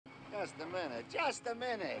Just a minute, just a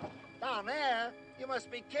minute. Down there? You must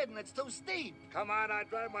be kidding. It's too steep. Come on, I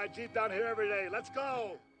drive my Jeep down here every day. Let's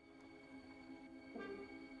go.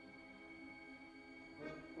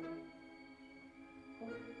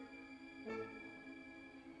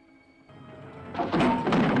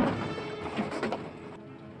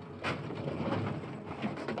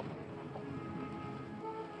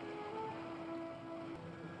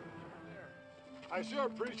 I sure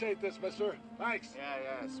appreciate this, mister. Thanks.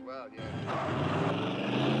 Yeah, swell, yeah.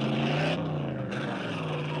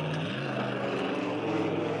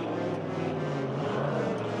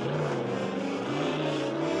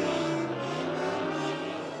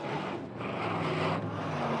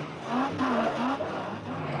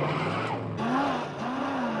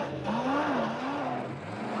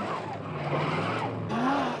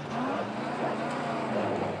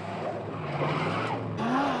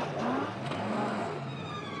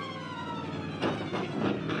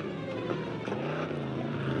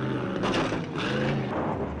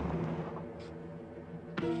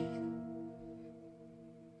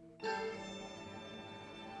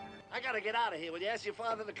 I gotta get out of here. Will you ask your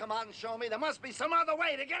father to come out and show me? There must be some other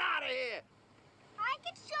way to get out of here. I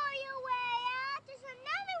can show you a way out. There's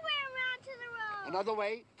another way around to the road. Another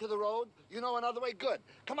way to the road? You know another way? Good.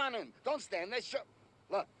 Come on in. Don't stand there.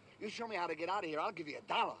 Look, you show me how to get out of here. I'll give you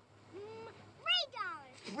 $1.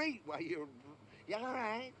 $3. $3? Why, yeah, all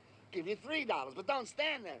right. Give you $3, but don't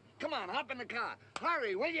stand there. Come on, hop in the car.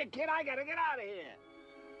 Hurry, will you, kid? I gotta get out of here.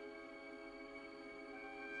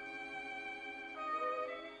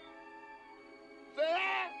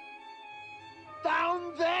 There?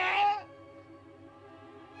 Down there?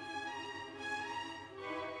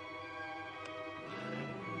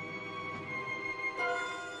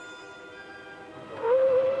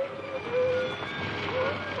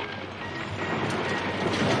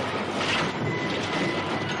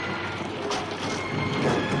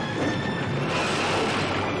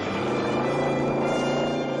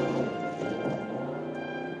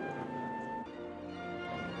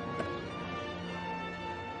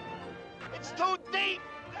 It's too deep!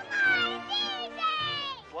 Come on, easy!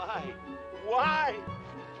 Why? Why?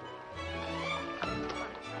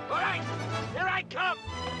 All right, here I come!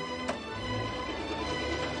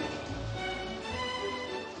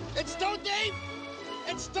 It's too deep!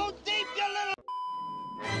 It's too deep, you little